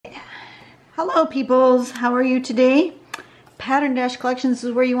Hello peoples, how are you today? Pattern Dash Collections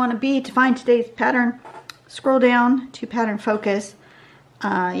is where you want to be to find today's pattern. Scroll down to pattern focus.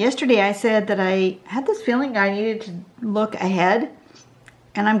 Yesterday I said that I had this feeling I needed to look ahead,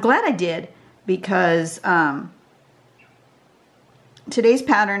 and I'm glad I did, because today's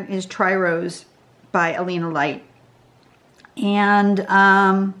pattern is Tri-Rose by Alina Light. And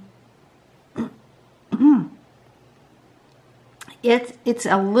it's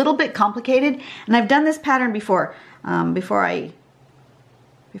a little bit complicated, and I've done this pattern before. Before I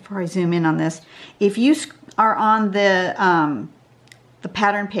zoom in on this, if you are on the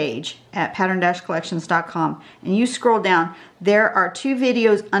pattern page at pattern-collections.com and you scroll down, there are two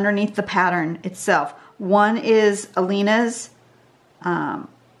videos underneath the pattern itself. One is Alina's and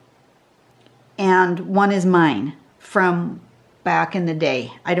one is mine from back in the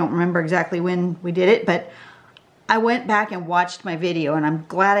day. I don't remember exactly when we did it, but I went back and watched my video, and I'm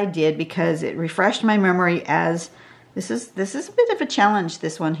glad I did, because it refreshed my memory, as this is a bit of a challenge,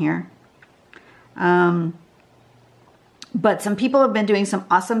 this one here. But some people have been doing some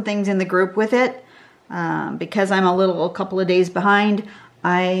awesome things in the group with it. Because I'm a couple of days behind,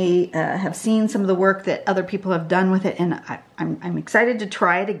 I have seen some of the work that other people have done with it, and I'm excited to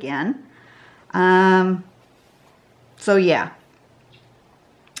try it again. So yeah,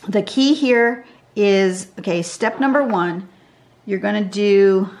 the key here is, okay, step number one, you're going to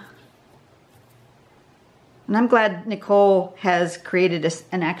do, and I'm glad Nicole has created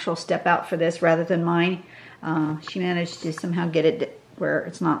an actual step out for this rather than mine. She managed to somehow get it where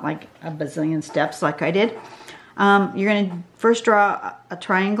it's not like a bazillion steps like I did. You're going to first draw a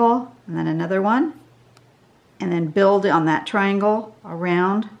triangle, and then another one, and then build on that triangle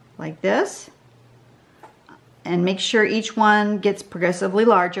around like this, and make sure each one gets progressively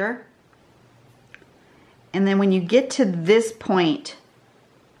larger. And then when you get to this point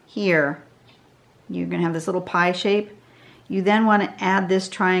here, you're going to have this little pie shape. You then want to add this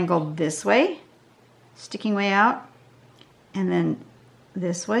triangle this way, sticking way out, and then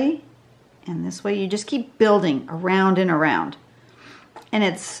this way, and this way. You just keep building around and around. And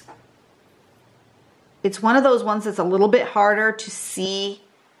it's one of those ones that's a little bit harder to see.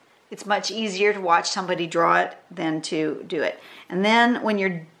 It's much easier to watch somebody draw it than to do it. And then when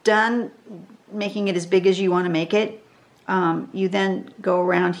you're done making it as big as you want to make it, you then go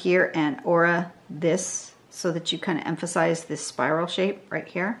around here and aura this, so that you kind of emphasize this spiral shape right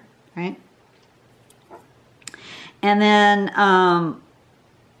here, right? And then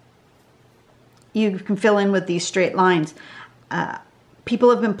you can fill in with these straight lines. People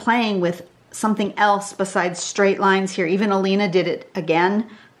have been playing with something else besides straight lines here. Even Alina did it again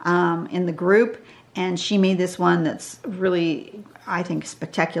in the group, and she made this one that's really, I think,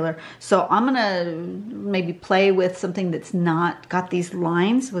 spectacular. So I'm gonna maybe play with something that's not got these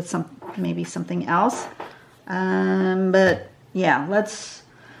lines, with maybe something else. But yeah, let's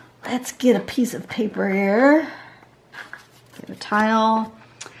get a piece of paper here. Get a tile.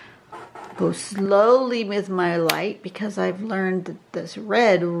 Go slowly with my light, because I've learned that this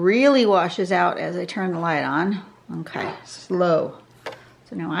red really washes out as I turn the light on. Okay, slow.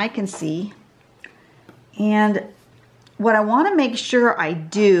 So now I can see. And what I want to make sure I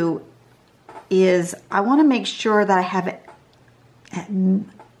do is I want to make sure that I have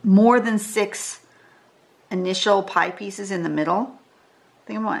more than 6 initial pie pieces in the middle. I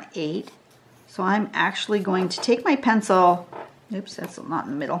think I want 8. So I'm actually going to take my pencil, oops, that's not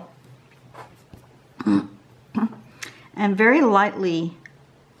in the middle, and very lightly,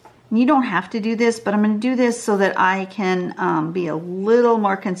 and you don't have to do this, but I'm going to do this so that I can be a little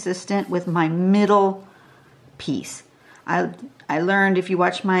more consistent with my middle piece. I learned, if you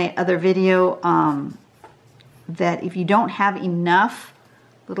watch my other video, that if you don't have enough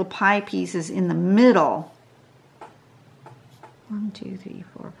little pie pieces in the middle, 1, 2, 3,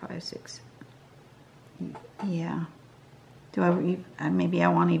 4, 5, 6, yeah, maybe I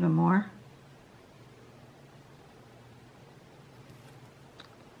want even more.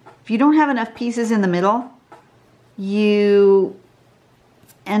 If you don't have enough pieces in the middle, you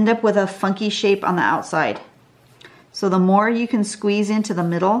end up with a funky shape on the outside. So the more you can squeeze into the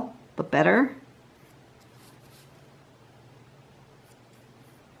middle, the better.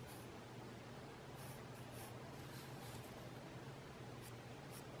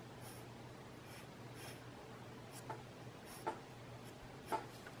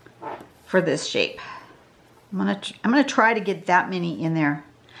 For this shape, I'm gonna try to get that many in there.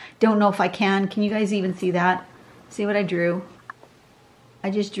 Don't know if I can. Can you guys even see that? See what I drew? I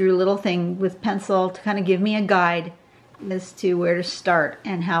just drew a little thing with pencil to kind of give me a guide as to where to start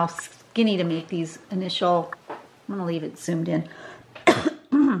and how skinny to make these initial, I'm going to leave it zoomed in,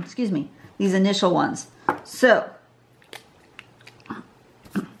 excuse me, these initial ones. So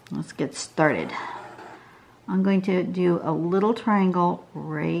let's get started. I'm going to do a little triangle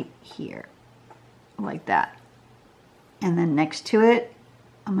right here, like that. And then next to it,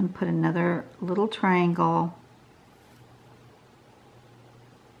 I'm going to put another little triangle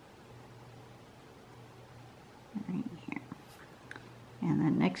right here. And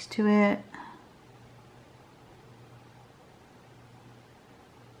then next to it,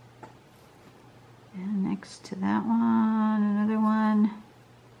 and next to that one, another one.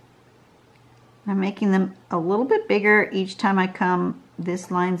 I'm making them a little bit bigger each time I come. This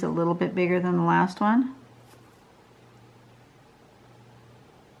line's a little bit bigger than the last one.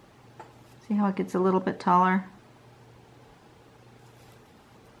 See how it gets a little bit taller?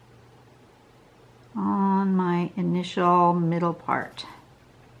 On my initial middle part.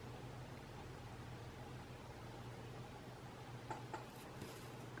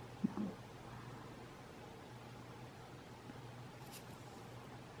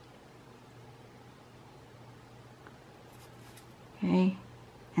 Okay,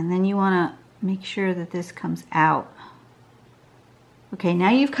 and then you want to make sure that this comes out. Okay, now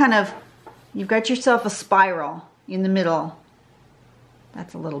you've got yourself a spiral in the middle.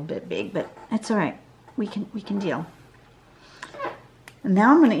 That's a little bit big, but that's all right. We can deal. And now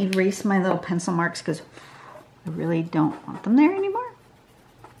I'm going to erase my little pencil marks because I really don't want them there anymore.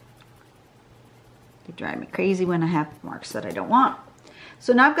 They drive me crazy when I have marks that I don't want.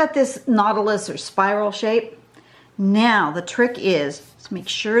 So now I've got this nautilus or spiral shape. Now the trick is to make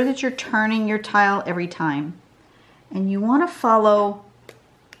sure that you're turning your tile every time. And you want to follow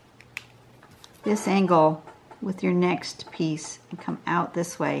this angle with your next piece and come out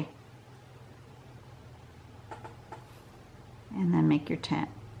this way. And then make your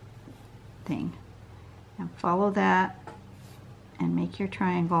thing. And follow that and make your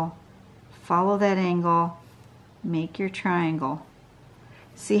triangle. Follow that angle, make your triangle.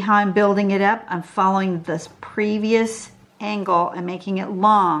 See how I'm building it up? I'm following this previous angle and making it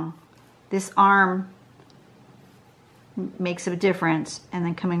long. This arm makes a difference, and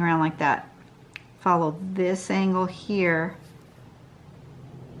then coming around like that. Follow this angle here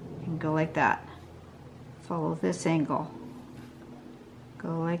and go like that. Follow this angle.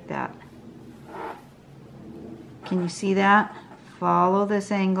 Go like that. Can you see that? Follow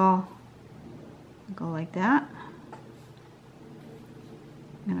this angle. Go like that.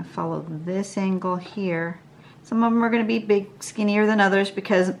 I'm going to follow this angle here. Some of them are going to be big, skinnier than others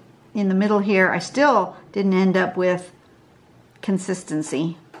because in the middle here I still didn't end up with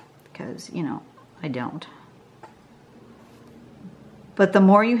consistency because, you know, I don't. But the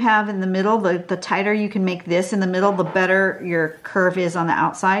more you have in the middle, the tighter you can make this in the middle, the better your curve is on the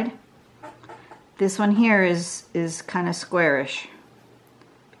outside. This one here is kind of squarish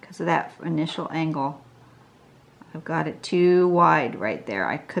because of that initial angle. I've got it too wide right there.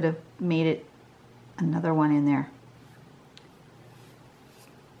 I could have made it another one in there.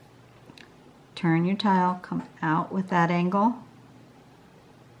 Turn your tile, come out with that angle.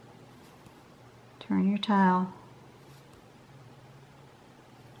 Turn your tile.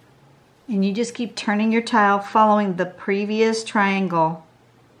 And you just keep turning your tile following the previous triangle.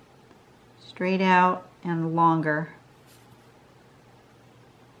 Straight out and longer.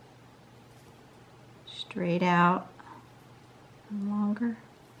 Straight out and longer.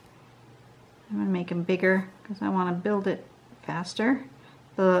 I'm going to make them bigger because I want to build it faster.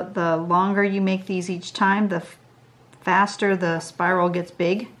 The longer you make these each time, the faster the spiral gets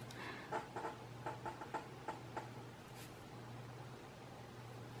big.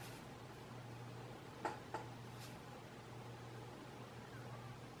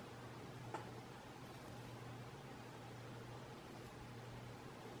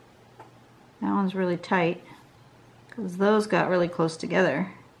 That one's really tight because those got really close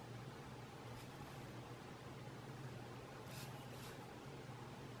together.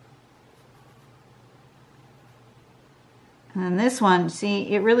 And then this one,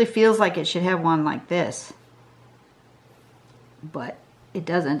 see, it really feels like it should have one like this. But it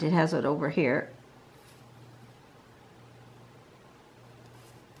doesn't. It has it over here.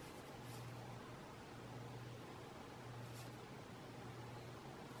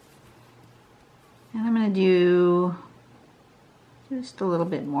 And I'm going to do just a little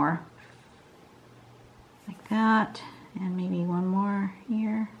bit more like that, and maybe one more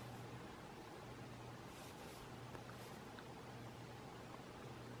here.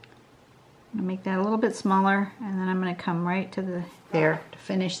 I'm going to make that a little bit smaller, and then I'm going to come right to there to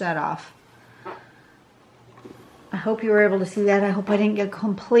finish that off. I hope you were able to see that. I hope I didn't get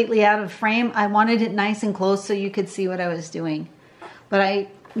completely out of frame. I wanted it nice and close so you could see what I was doing. But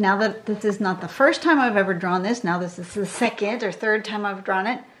now that this is not the first time I've ever drawn this, now this is the second or third time I've drawn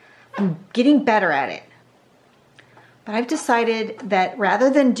it, I'm getting better at it. But I've decided that rather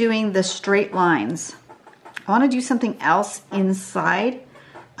than doing the straight lines, I want to do something else inside.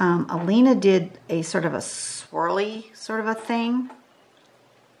 Alina did a sort of a swirly sort of a thing.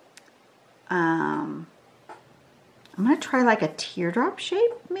 I'm going to try like a teardrop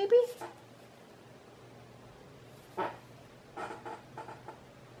shape, maybe?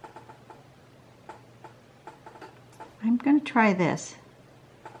 I'm going to try this.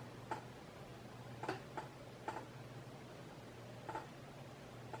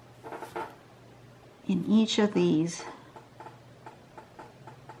 In each of these.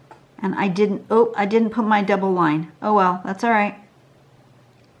 And I didn't put my double line. Oh well, that's all right.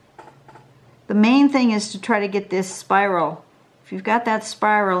 The main thing is to try to get this spiral. If you've got that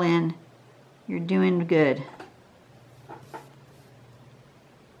spiral in, you're doing good.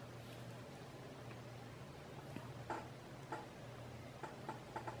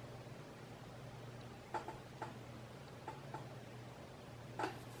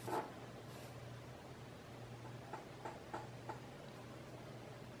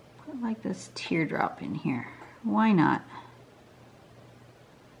 Put like this teardrop in here. Why not?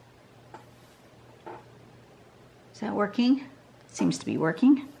 Is that working? Seems to be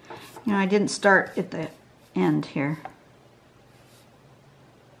working. You know, I didn't start at the end here.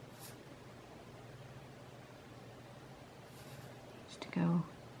 Just to go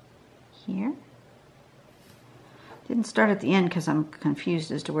here. Didn't start at the end because I'm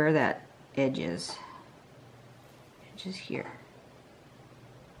confused as to where that edge is. Edge is here.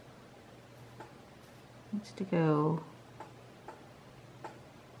 Needs to go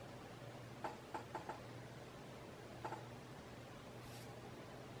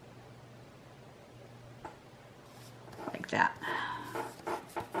like that.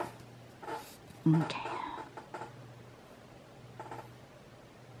 Okay.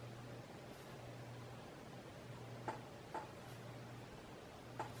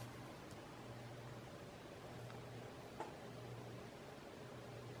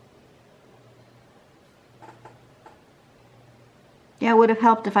 Yeah, it would have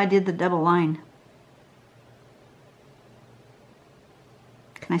helped if I did the double line.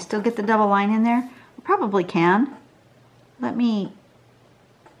 Can I still get the double line in there? I probably can. Let me...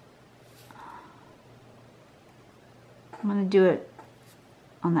 I'm going to do it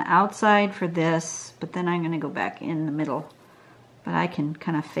on the outside for this, but then I'm going to go back in the middle. But I can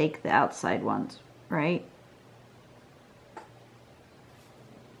kind of fake the outside ones, right?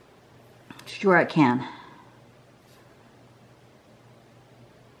 Sure I can.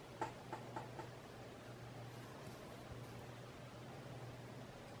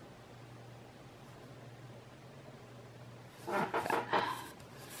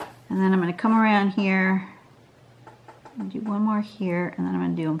 And then I'm going to come around here and do one more here, and then I'm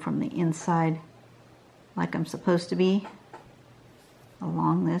going to do them from the inside like I'm supposed to be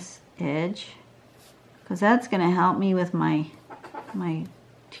along this edge, because that's going to help me with my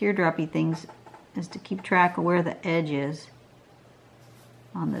teardroppy things, is to keep track of where the edge is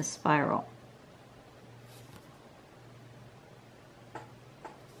on this spiral.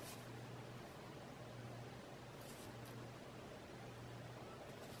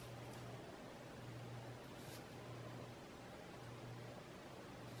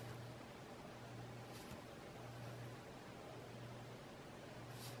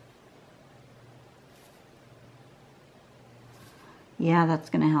 Yeah, that's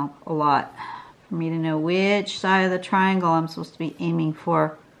going to help a lot for me to know which side of the triangle I'm supposed to be aiming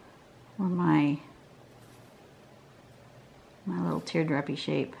for my little teardroppy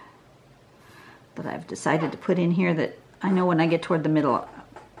shape that I've decided to put in here, that I know when I get toward the middle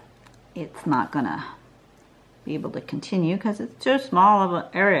it's not going to be able to continue because it's too small of an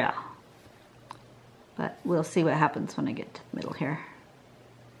area. But we'll see what happens when I get to the middle here.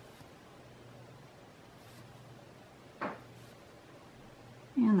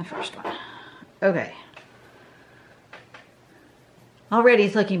 And the first one. Okay. Already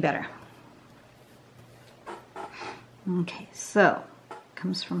it's looking better. Okay, so it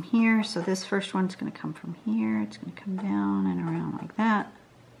comes from here. So this first one's going to come from here. It's going to come down and around like that.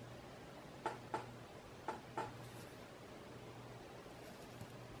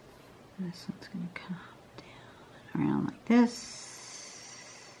 And this one's going to come down and around like this.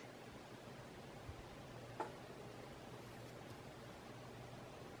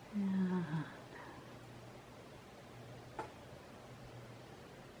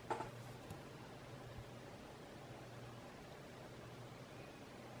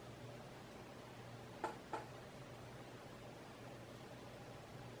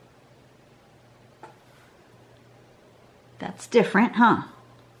 That's different, huh?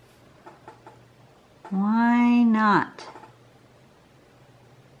 Why not?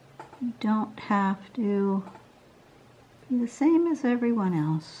 You don't have to be the same as everyone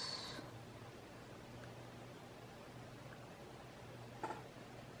else.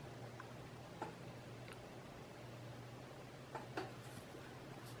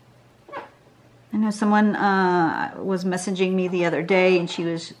 I know someone was messaging me the other day, and she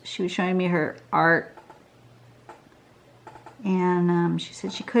was showing me her art, and she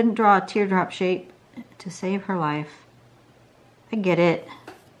said she couldn't draw a teardrop shape to save her life. I get it.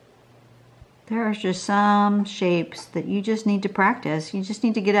 There are just some shapes that you just need to practice. You just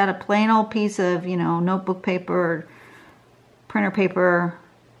need to get out a plain old piece of, you know, notebook paper, or printer paper,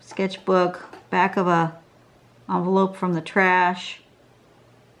 sketchbook, back of a envelope from the trash,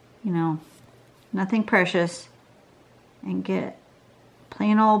 you know, nothing precious, and get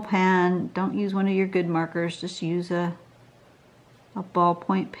plain old pen. Don't use one of your good markers, just use a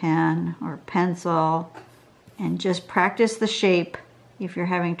ballpoint pen or pencil, and just practice the shape if you're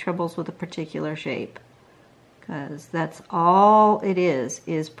having troubles with a particular shape, because that's all it is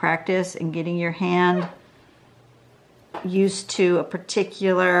practice and getting your hand used to a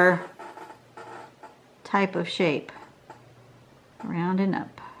particular type of shape. Round and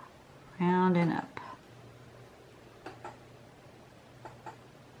up, round and up.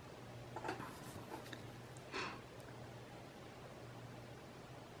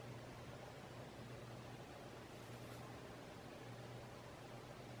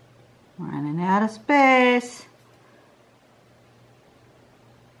 Running out of space.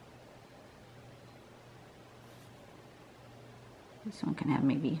 This one can have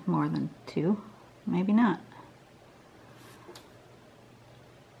maybe more than two, maybe not.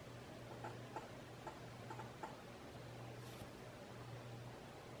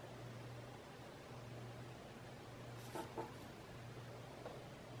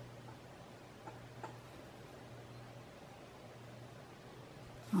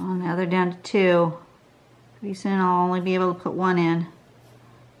 Oh, now they're down to two. Pretty soon I'll only be able to put one in.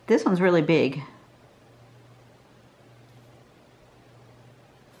 This one's really big.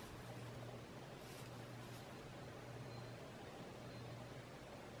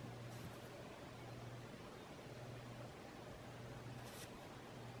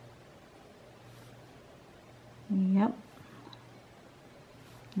 Yep.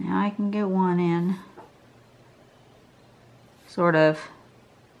 Now I can get one in. Sort of.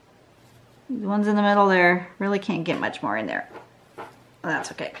 The ones in the middle there, really can't get much more in there. Well,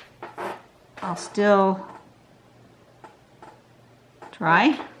 that's okay. I'll still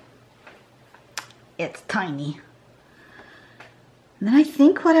try. It's tiny. And then I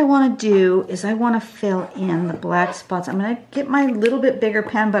think what I want to do is I want to fill in the black spots. I'm going to get my little bit bigger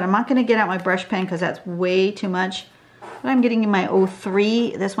pen, but I'm not going to get out my brush pen because that's way too much. But I'm getting my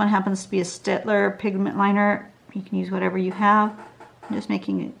 03. This one happens to be a Stettler pigment liner. You can use whatever you have. I'm just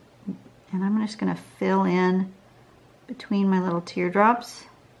making it. And I'm just going to fill in between my little teardrops.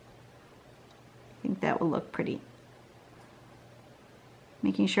 I think that will look pretty.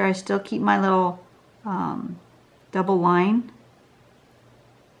 Making sure I still keep my little double line.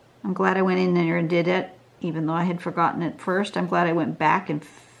 I'm glad I went in there and did it, even though I had forgotten it first. I'm glad I went back and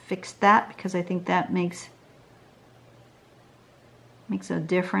fixed that, because I think that makes a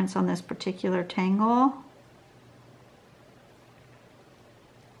difference on this particular tangle.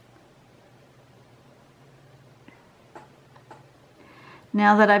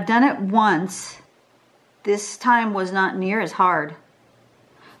 Now that I've done it once, this time was not near as hard.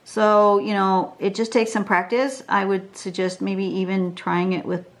 So, you know, it just takes some practice. I would suggest maybe even trying it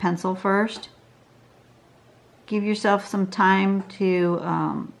with pencil first. Give yourself some time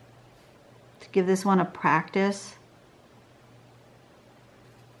to give this one a practice.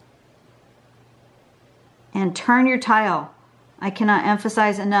 And turn your tile. I cannot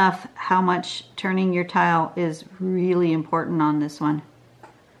emphasize enough how much turning your tile is really important on this one.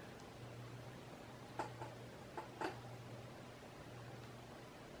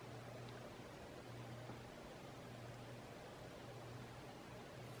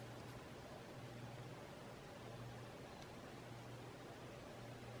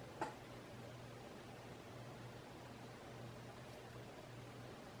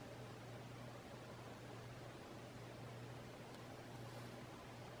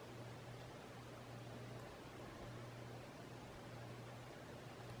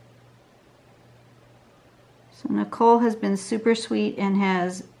 So Nicole has been super sweet and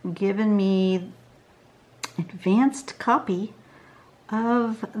has given me advanced copy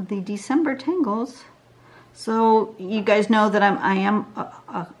of the December Tangles. So you guys know that I am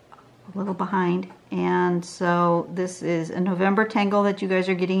a a little behind. And so this is a November tangle that you guys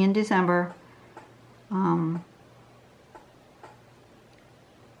are getting in December. I'm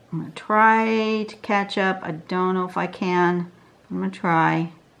going to try to catch up. I don't know if I can. I'm going to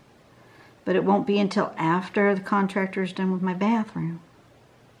try. But it won't be until after the contractor is done with my bathroom.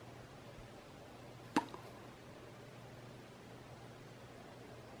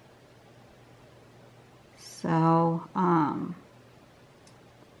 So,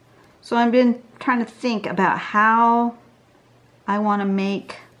 so I've been trying to think about how I want to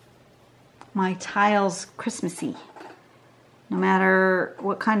make my tiles Christmassy. No matter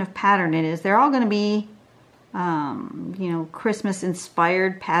what kind of pattern it is. They're all going to be, you know, Christmas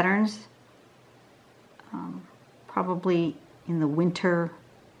inspired patterns. Probably in the winter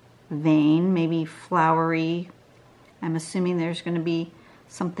vein, maybe flowery. I'm assuming there's going to be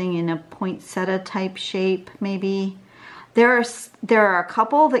something in a poinsettia type shape, maybe. There are a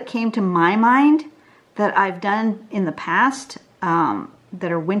couple that came to my mind that I've done in the past that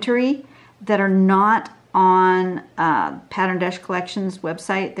are wintry, that are not on Pattern Dash Collections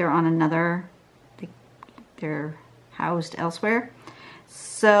website. They're on another, they're housed elsewhere.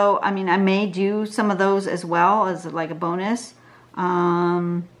 So, I mean, I may do some of those as well as like a bonus.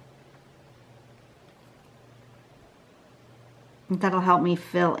 That'll help me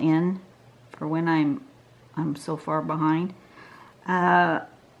fill in for when I'm so far behind. And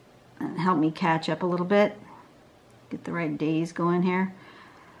help me catch up a little bit. Get the right days going here.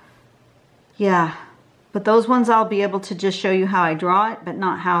 Yeah, but those ones I'll be able to just show you how I draw it, but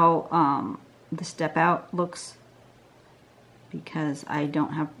not how the step out looks, because I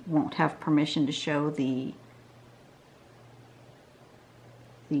won't have permission to show the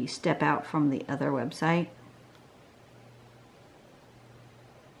step out from the other website.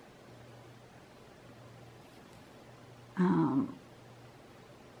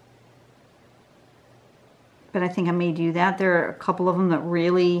 But I think I may do that. There are a couple of them that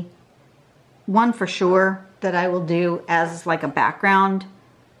really, one for sure that I will do as like a background.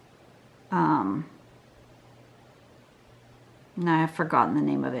 Now I've forgotten the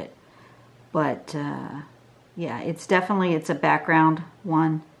name of it, but yeah, it's a background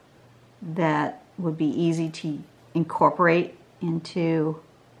one that would be easy to incorporate into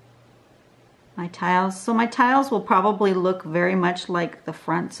my tiles. So my tiles will probably look very much like the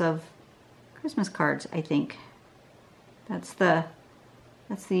fronts of Christmas cards, I think. That's the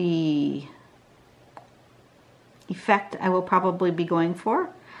effect I will probably be going for.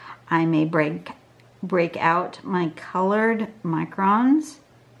 I may break out my colored microns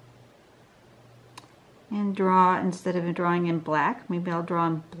and draw, instead of drawing in black, maybe I'll draw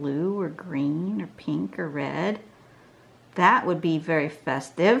in blue or green or pink or red. That would be very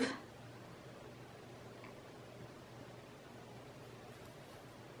festive.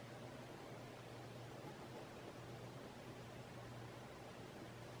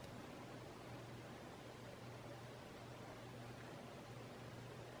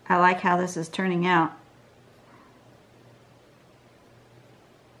 I like how this is turning out.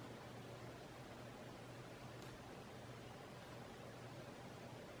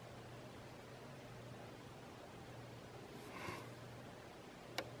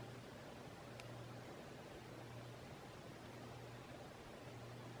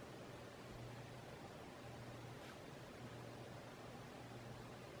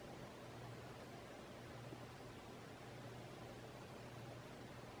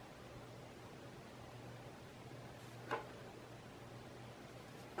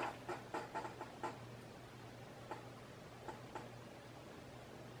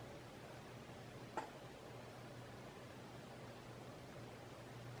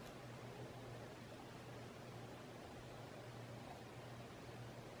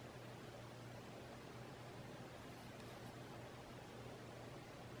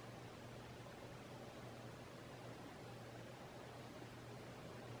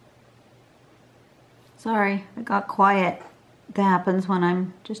 Sorry, it got quiet. That happens when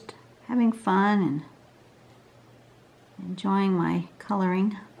I'm just having fun and enjoying my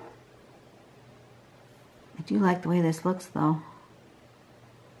coloring. I do like the way this looks though.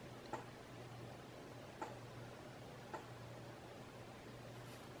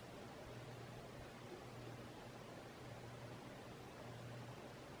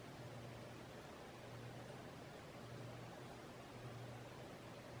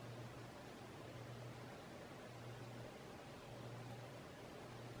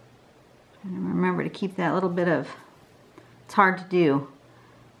 And remember to keep that little bit of, it's hard to do,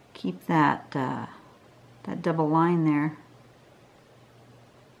 keep that that double line there.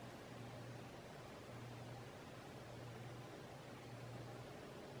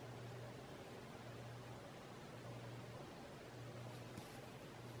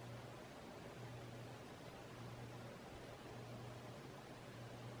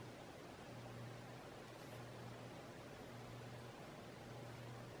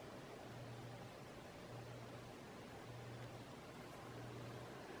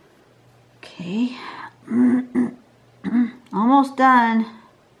 Okay. Almost done.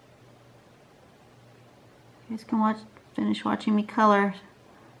 You guys can finish watching me color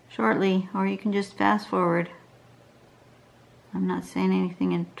shortly, or you can just fast forward. I'm not saying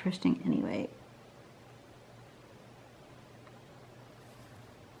anything interesting anyway.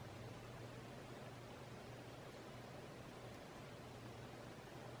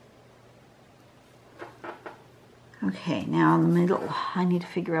 Okay, now in the middle, I need to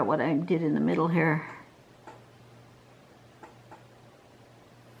figure out what I did in the middle here.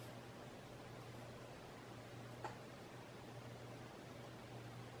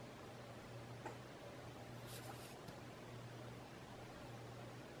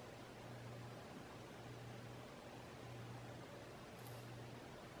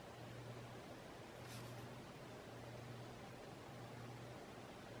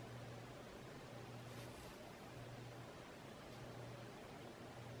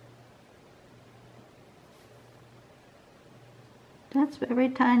 That's very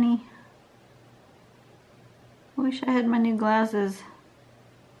tiny. I wish I had my new glasses.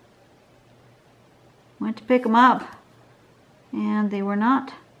 Went to pick them up and they were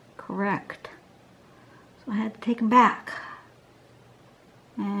not correct. So I had to take them back.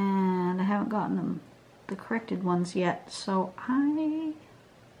 And I haven't gotten them, the corrected ones yet. So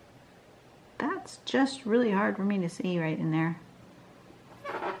that's just really hard for me to see right in there.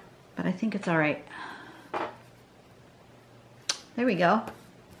 But I think it's all right. There we go.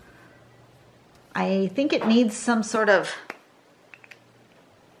 I think it needs some sort of,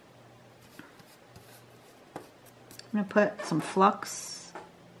 I'm going to put some flux,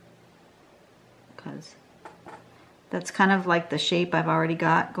 because that's kind of like the shape I've already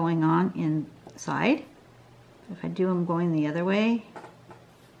got going on inside. If I do them going the other way,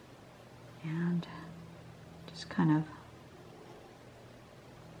 and just kind of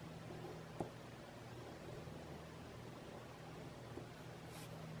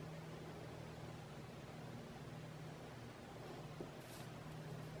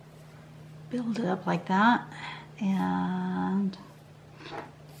build it up like that, and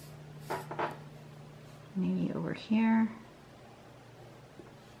maybe over here.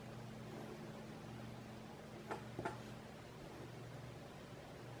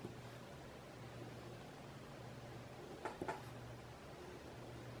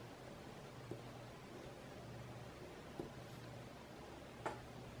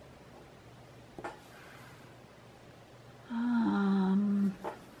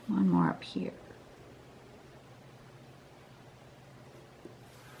 One more up here.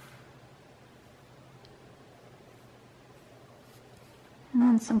 And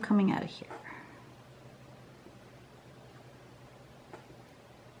then some coming out of here.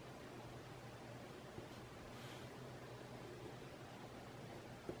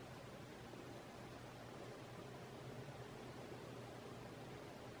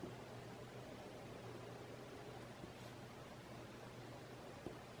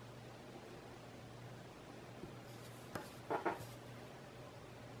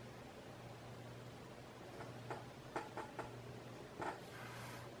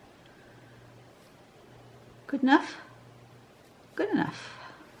 Good enough? Good enough.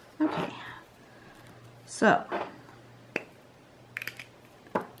 Okay. So,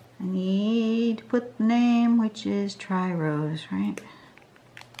 I need to put the name, which is Try Rose, right?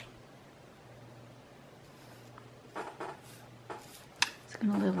 It's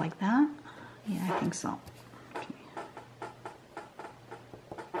gonna live like that? Yeah, I think so.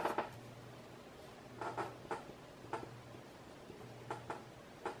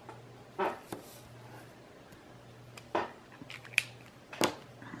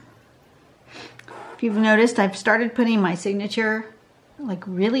 If you've noticed, I've started putting my signature like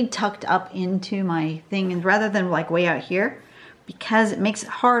really tucked up into my thing, and rather than like way out here, because it makes it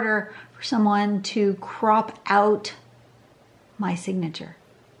harder for someone to crop out my signature.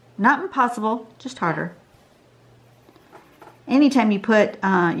 Not impossible, just harder. Anytime you put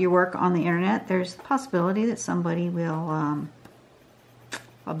your work on the internet, there's the possibility that somebody will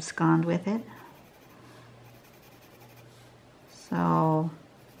abscond with it. So,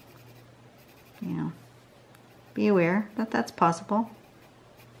 you know, be aware that that's possible.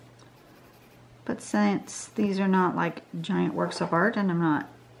 But since these are not like giant works of art, and I'm not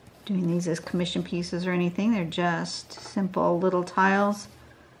doing these as commission pieces or anything, they're just simple little tiles,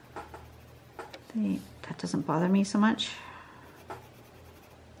 that doesn't bother me so much.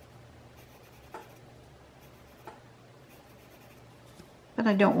 But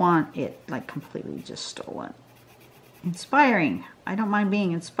I don't want it like completely just stolen. Inspiring. I don't mind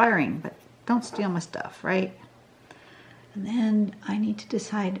being inspiring, but don't steal my stuff, right? And then I need to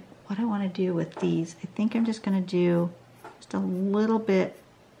decide what I want to do with these. I think I'm just going to do just a little bit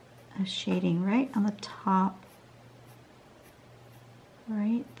of shading right on the top,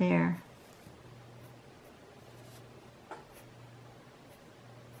 right there.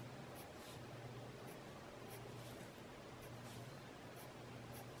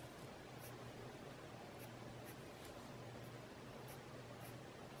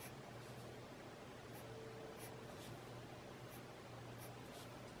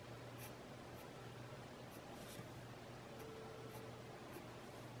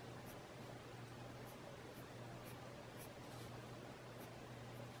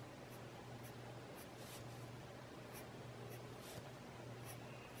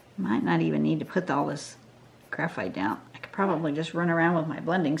 Might not even need to put all this graphite down. I could probably just run around with my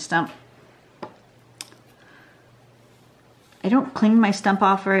blending stump. I don't clean my stump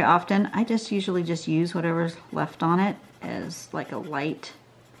off very often. I just usually just use whatever's left on it as like a light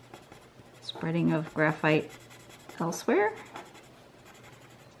spreading of graphite elsewhere.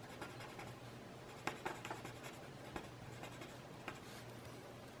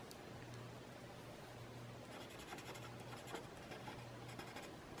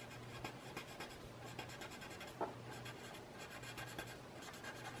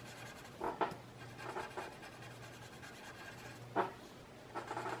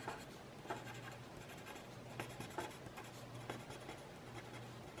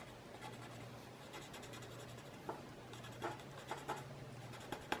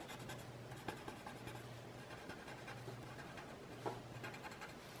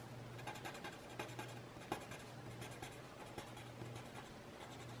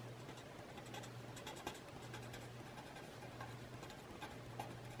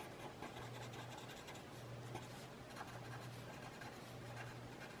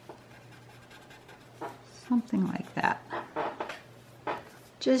 Something like that.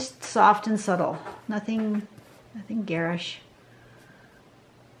 Just soft and subtle. Nothing garish.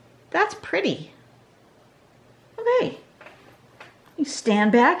 That's pretty. Okay. You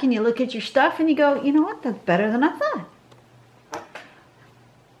stand back and you look at your stuff and you go, you know what? That's better than I thought.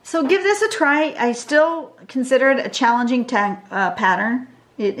 So give this a try. I still consider it a challenging pattern.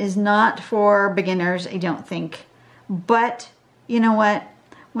 It is not for beginners, I don't think. But you know what?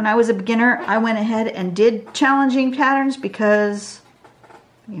 When I was a beginner, I went ahead and did challenging patterns because,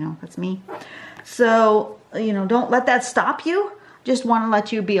 you know, that's me. So, you know, don't let that stop you. Just want to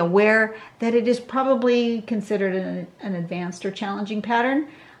let you be aware that it is probably considered an advanced or challenging pattern.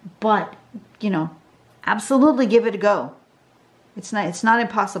 But, you know, absolutely give it a go. It's not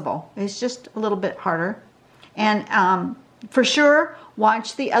impossible. It's just a little bit harder. And for sure,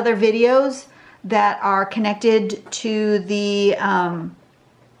 watch the other videos that are connected to the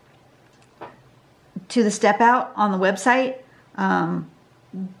step out on the website.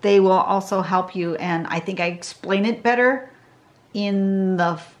 They will also help you, and I think I explain it better in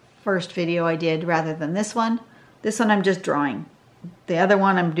the first video I did rather than this one. This one I'm just drawing. The other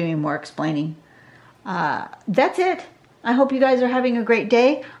one I'm doing more explaining. That's it. I hope you guys are having a great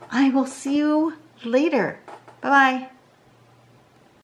day. I will see you later. Bye-bye.